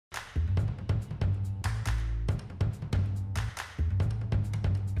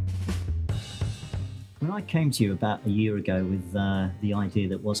When I came to you about a year ago with the idea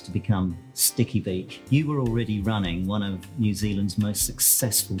that was to become Stickybeak, you were already running one of New Zealand's most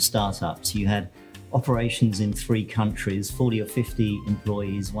successful startups. You had operations in 3 countries, 40 or 50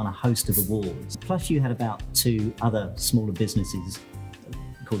 employees, won a host of awards. Plus you had about 2 other smaller businesses,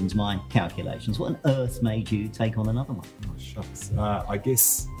 according to my calculations. What on earth made you take on another one? Oh, shucks. I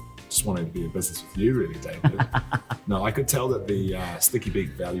guess just wanted to be in business with you, really, David. No, I could tell that the Stickybeak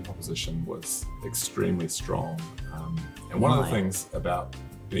value proposition was extremely strong. And one of the things about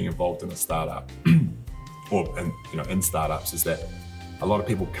being involved in a startup, or in startups, is that a lot of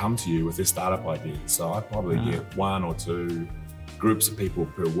people come to you with their startup ideas. So I probably get 1 or 2 groups of people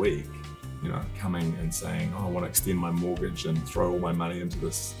per week, coming and saying, "Oh, I want to extend my mortgage and throw all my money into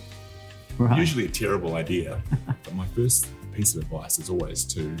this." Right. Usually a terrible idea. But my first piece of advice is always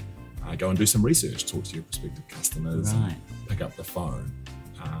to go and do some research, talk to your prospective customers, and pick up the phone.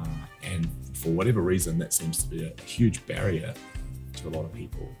 And for whatever reason, that seems to be a huge barrier to a lot of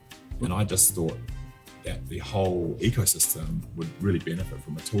people. And I just thought that the whole ecosystem would really benefit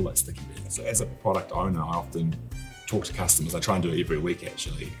from a tool like Stickybeak. So as a product owner, I often talk to customers. I try and do it every week,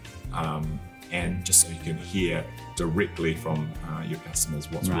 actually. And just so you can hear directly from your customers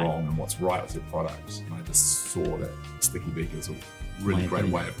what's wrong and what's right with your product. And I just saw that Stickybeak is a really great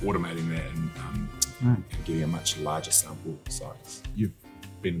way of automating that and getting a much larger sample size. You've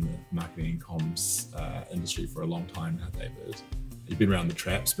been in the marketing and comms industry for a long time now, David. You've been around the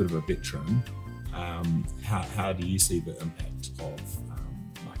traps, a bit of a veteran. How do you see the impact of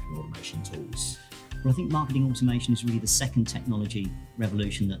marketing automation tools? Well, I think marketing automation is really the second technology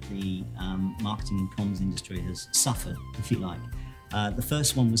revolution that the marketing and comms industry has suffered, if you like. The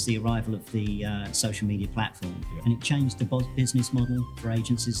first one was the arrival of the social media platform, and it changed the business model for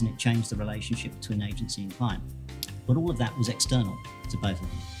agencies, and it changed the relationship between agency and client. But all of that was external to both of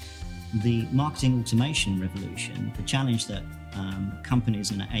them. The marketing automation revolution, the challenge that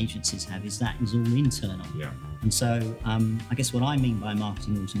companies and agencies have is that is all internal. And so I guess what I mean by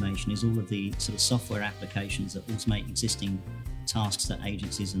marketing automation is all of the sort of software applications that automate existing tasks that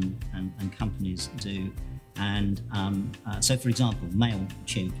agencies and companies do. And so, for example,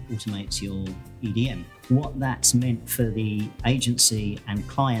 MailChimp automates your EDM. What that's meant for the agency and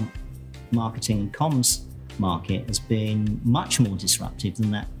client marketing and comms market has been much more disruptive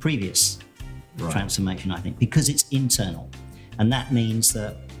than that previous transformation, I think, because it's internal. And that means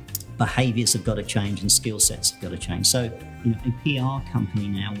that behaviors have got to change and skill sets have got to change. So, a PR company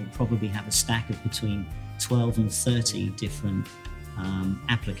now will probably have a stack of between 12 and 30 different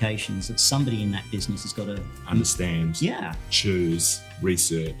applications that somebody in that business has got to understand, choose,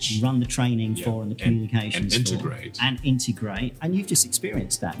 research, run the training for, and the communications and integrate. And you've just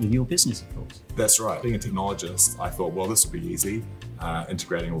experienced that with your business, of course. That's right. Being a technologist, I thought, well, this will be easy,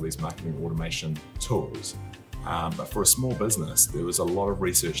 integrating all these marketing automation tools. But for a small business, there was a lot of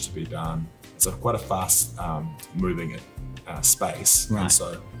research to be done. It's quite a fast moving space.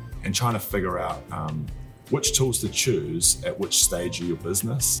 And trying to figure out which tools to choose at which stage of your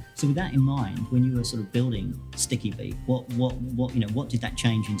business. So with that in mind, when you were sort of building Stickybeak, what did that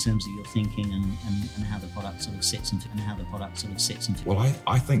change in terms of your thinking and how the product sort of sits into Well,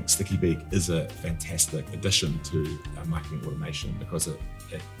 I think Stickybeak is a fantastic addition to marketing automation because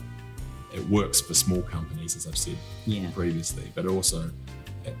it works for small companies, as I've said previously, but also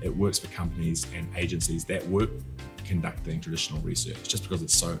it works for companies and agencies that were conducting traditional research, just because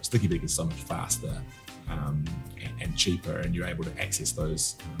Stickybeak is so much faster and cheaper, and you're able to access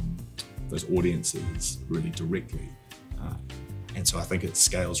those audiences really directly. And so I think it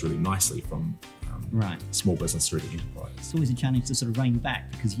scales really nicely from small business through to enterprise. It's always a challenge to sort of rein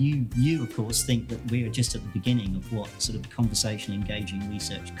back, because you of course think that we're just at the beginning of what sort of conversation engaging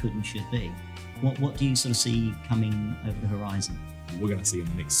research could and should be. What do you sort of see coming over the horizon? We're going to see in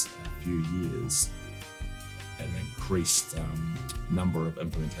the next few years an increased number of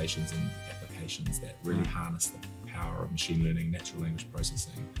implementations and applications that really harness the power of machine learning, natural language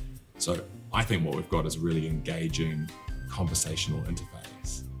processing. So I think what we've got is a really engaging conversational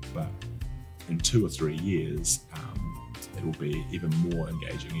interface, but in 2 or 3 years, it will be even more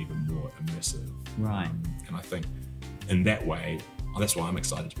engaging, even more immersive. And I think in that way, that's why I'm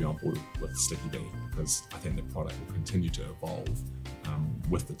excited to be on board with Stickybeak, because I think the product will continue to evolve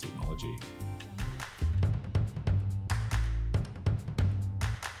with the technology.